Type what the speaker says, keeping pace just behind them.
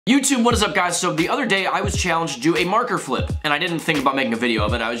YouTube, what is up guys? So the other day I was challenged to do a marker flip and I didn't think about making a video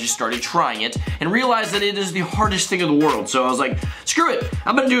of it, I just started trying it and realized that it is the hardest thing in the world. So I was like, screw it,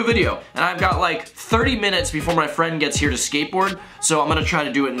 I'm gonna do a video. And I've got like 30 minutes before my friend gets here to skateboard, so I'm gonna try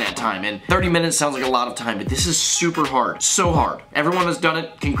to do it in that time. And 30 minutes sounds like a lot of time, but this is super hard, so hard. Everyone that's done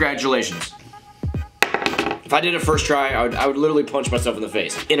it, congratulations. If I did it first try, I would literally punch myself in the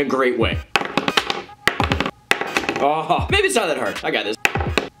face in a great way. Oh, maybe it's not that hard, I got this.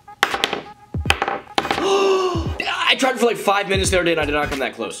 I tried for like 5 minutes the other day and I did not come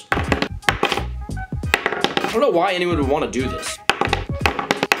that close. I don't know why anyone would want to do this.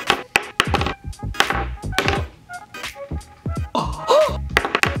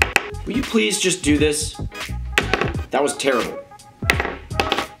 Will you please just do this? That was terrible.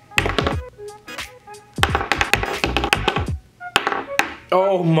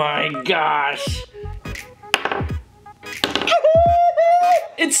 Oh my gosh.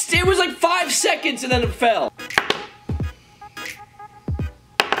 It was like 5 seconds and then it fell.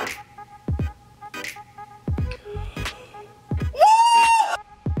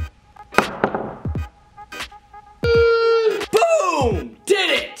 Boom! Did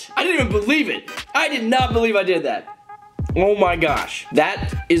it! I didn't even believe it. I did not believe I did that. Oh my gosh.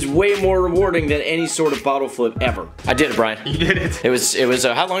 That is way more rewarding than any sort of bottle flip ever. I did it, Brian. You did it. It was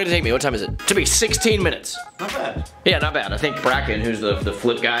how long did it take me? What time is it? It took me 16 minutes. Not bad. Yeah, not bad. I think Bracken, who's the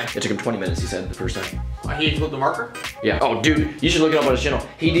flip guy, it took him 20 minutes, he said, the first time. He flipped the marker? Yeah. Oh, dude, you should look it up on his channel.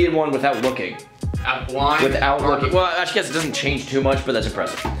 He did one without looking. Blind? Without looking. Well, I guess it doesn't change too much, but that's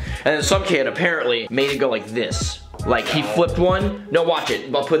impressive. And then some kid apparently made it go like this. Like, he flipped one. No, watch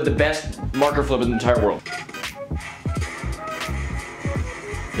it. I'll put the best marker flip in the entire world.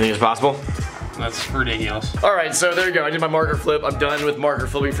 You think it's possible? That's ridiculous. Alright, so there you go. I did my marker flip. I'm done with marker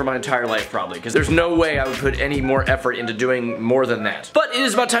flipping for my entire life, probably. Because there's no way I would put any more effort into doing more than that. But it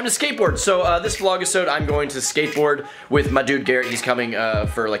is about time to skateboard. So this Vlogisode, I'm going to skateboard with my dude Garrett. He's coming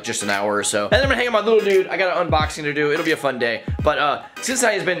for like just an hour or so. And then I'm gonna hang out with my little dude. I got an unboxing to do. It'll be a fun day. But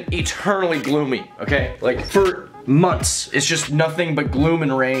Cincinnati has been eternally gloomy, okay? Like, for months. It's just nothing but gloom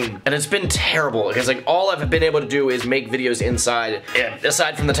and rain. And it's been terrible because like all I've been able to do is make videos inside,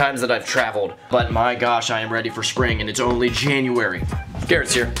 aside from the times that I've traveled. But my gosh, I am ready for spring and it's only January.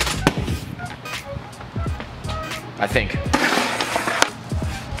 Garrett's here. I think.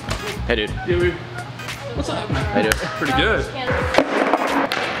 Hey dude. Yeah, dude. What's up? Hey dude. Pretty good.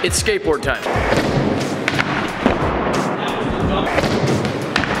 It's skateboard time.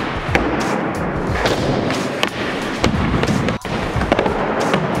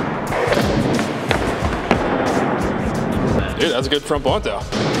 Dude, that's a good front blunt though.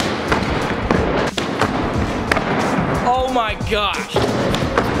 Oh my gosh.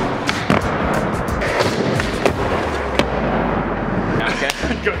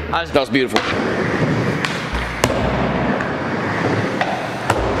 Okay. Good. That was beautiful.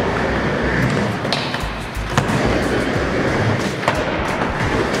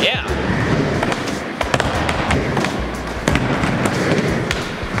 Yeah.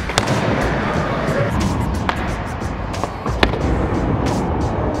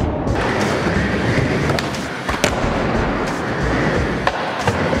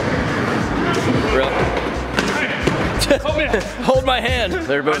 Hold my hand.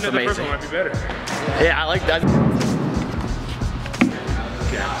 They're both amazing. Might be better. Yeah, I like that.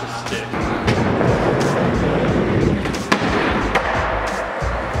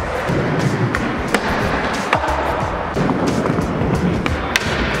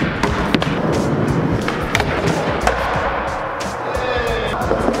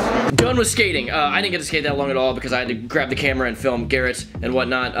 Done with skating. I didn't get to skate that long at all because I had to grab the camera and film Garrett and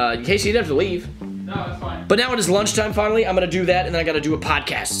whatnot. Casey, you didn't have to leave. No, it's fine. But now it is lunchtime finally. I'm gonna do that and then I gotta do a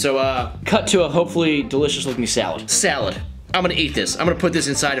podcast. So cut to a hopefully delicious looking salad. Salad. I'm gonna eat this. I'm gonna put this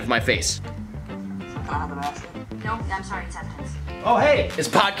inside of my face. No, I'm sorry, acceptance. Oh hey, it's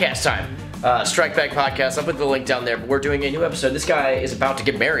podcast time. Strike Back Podcast. I'll put the link down there, but we're doing a new episode. This guy is about to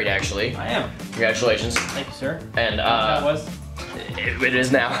get married actually. I am. Congratulations. Thank you, sir. And That was it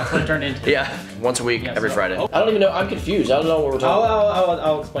is now. what it turned into. Yeah, once a week, Yeah, every so- Friday. I don't even know, I'm confused. I don't know what we're talking about.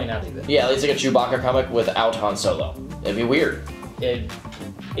 I'll explain after this. Yeah, it's like a Chewbacca comic without Han Solo. It'd be weird. It'd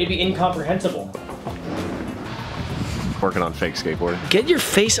be incomprehensible. Working on fake skateboarding. Get your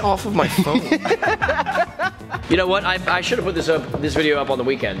face off of my phone. You know what? I should have put this video up on the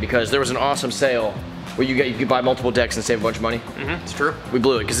weekend because there was an awesome sale where you could buy multiple decks and save a bunch of money. Mm-hmm, it's true. We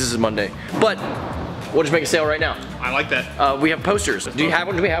blew it because this is Monday. But we'll just make a sale right now. I like that. We have posters. Do you have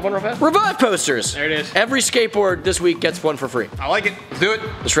one? Do we have one, Revive? Revive posters. There it is. Every skateboard this week gets one for free. I like it. Let's do it.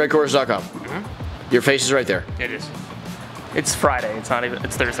 TheShredCourse.com. Your face is right there. It is. It's Friday. It's not even.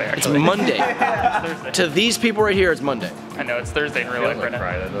 It's Thursday. It's Actually. Monday. It's Thursday. To these people right here, it's Monday. I know it's Thursday in real life right now.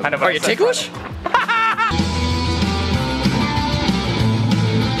 Friday, I know. but Are I you said ticklish? Friday.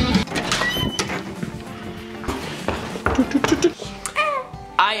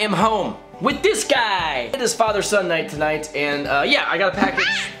 I am home with this guy. It is father-son night tonight, and yeah, I got a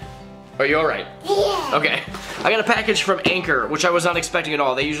package. Are you all right? Yeah. Okay. I got a package from Anchor, which I was not expecting at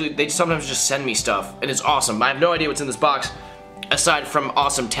all. They sometimes just send me stuff, and it's awesome. I have no idea what's in this box, aside from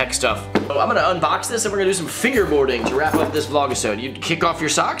awesome tech stuff. So I'm gonna unbox this, and we're gonna do some fingerboarding to wrap up this vlogisode. You kick off your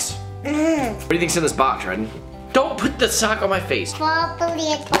socks? What do you think's in this box, Redden? Don't put the sock on my face.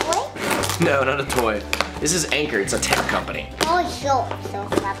 Probably a toy. No, not a toy. This is Anchor. It's a tech company. Oh, so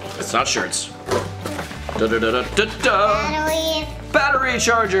fluffy. It's not shirts. Da-da-da-da-da-da. Batteries. Battery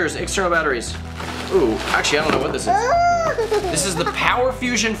chargers, external batteries. Ooh, actually, I don't know what this is. This is the Power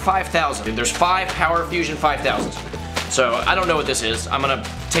Fusion 5000. There's 5 Power Fusion 5000s. So I don't know what this is. I'm gonna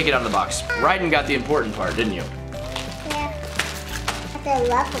take it out of the box. Ryden got the important part, didn't you? Yeah. That's a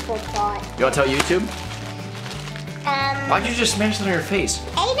lovable part. You wanna tell YouTube? Why'd you just smash that on your face?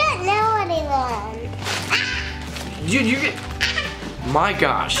 I don't know what I want. You get... My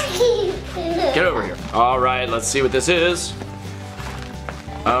gosh. Get over here. All right, let's see what this is.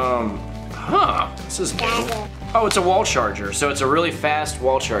 This is new. Oh, it's a wall charger. So it's a really fast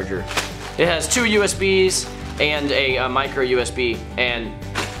wall charger. It has 2 USBs and a micro USB, and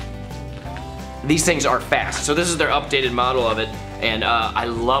these things are fast. So this is their updated model of it, and I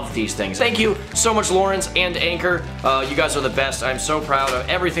love these things. Thank you so much, Lawrence and Anchor. You guys are the best. I'm so proud of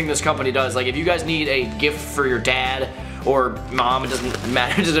everything this company does. Like, if you guys need a gift for your dad or mom, it doesn't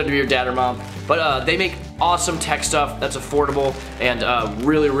matter, it doesn't have to be your dad or mom, but they make awesome tech stuff that's affordable and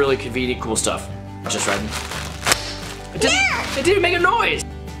really, really convenient, cool stuff. Just right. It didn't make a noise.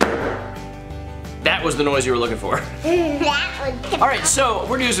 That was the noise you were looking for. Alright, so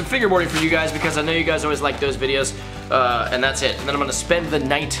we're gonna do some fingerboarding for you guys because I know you guys always like those videos, and that's it. And then I'm gonna spend the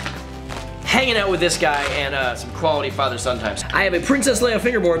night hanging out with this guy and some quality father-son times. I have a Princess Leia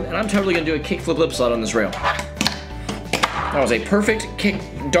fingerboard, and I'm totally gonna do a kickflip lip slide on this rail. That was a perfect kick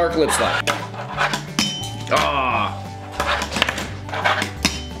dark lip slide. Ah.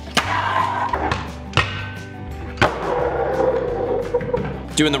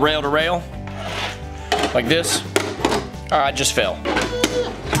 Doing the rail to rail, like this. I just fell.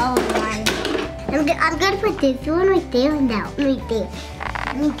 Oh my. I'm gonna put this one right there and that one right there.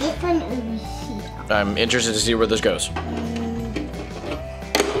 And this one over here. I'm interested to see where this goes.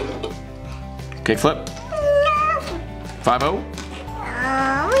 Kick flip. 5-0.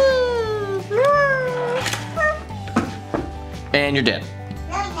 And you're dead.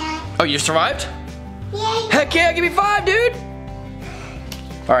 Oh, you survived? Yeah. Heck yeah, give me 5, dude!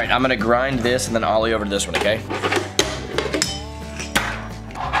 Alright, I'm gonna grind this and then ollie over to this one, okay?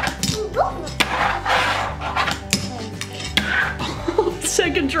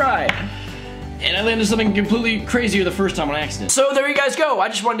 Second try. And I landed something completely crazier the first time on accident. So there you guys go. I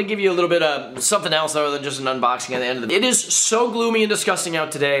just wanted to give you a little bit of something else other than just an unboxing at the end of the video. It is so gloomy and disgusting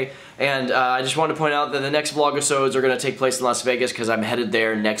out today, and I just wanted to point out that the next vlogisodes are going to take place in Las Vegas because I'm headed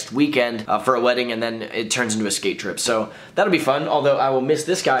there next weekend for a wedding, and then it turns into a skate trip. So that'll be fun, although I will miss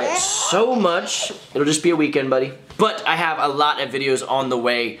this guy so much. It'll just be a weekend, buddy. But I have a lot of videos on the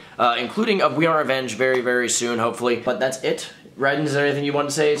way, including of We Are Revenge very, very soon, hopefully. But that's it. Ryden, is there anything you want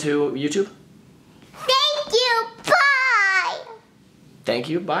to say to YouTube? Thank you. Bye. Thank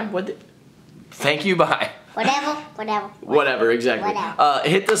you, bye? What? Thank you, bye. Whatever, exactly. Whatever.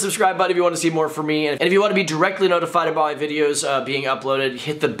 Hit the subscribe button if you want to see more from me. And if you want to be directly notified about my videos being uploaded,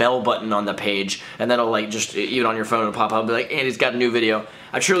 hit the bell button on the page. And that'll, like, just, even on your phone, it'll pop up and be like, Andy's got a new video.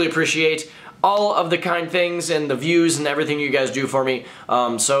 I truly appreciate all of the kind things and the views and everything you guys do for me.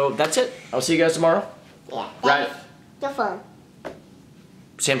 So that's it. I'll see you guys tomorrow. Yeah. Right. Your phone.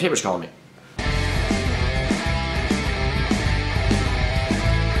 Sam Tabor's calling me.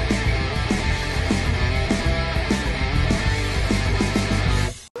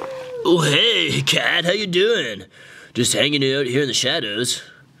 Oh, hey, cat, how you doing? Just hanging out here in the shadows.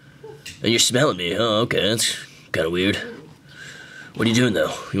 And you're smelling me. Oh, okay, that's kind of weird. What are you doing,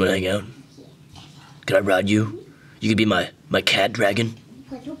 though? You want to hang out? Can I ride you? You could be my cat dragon?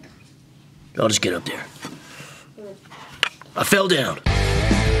 I'll just get up there. I fell down.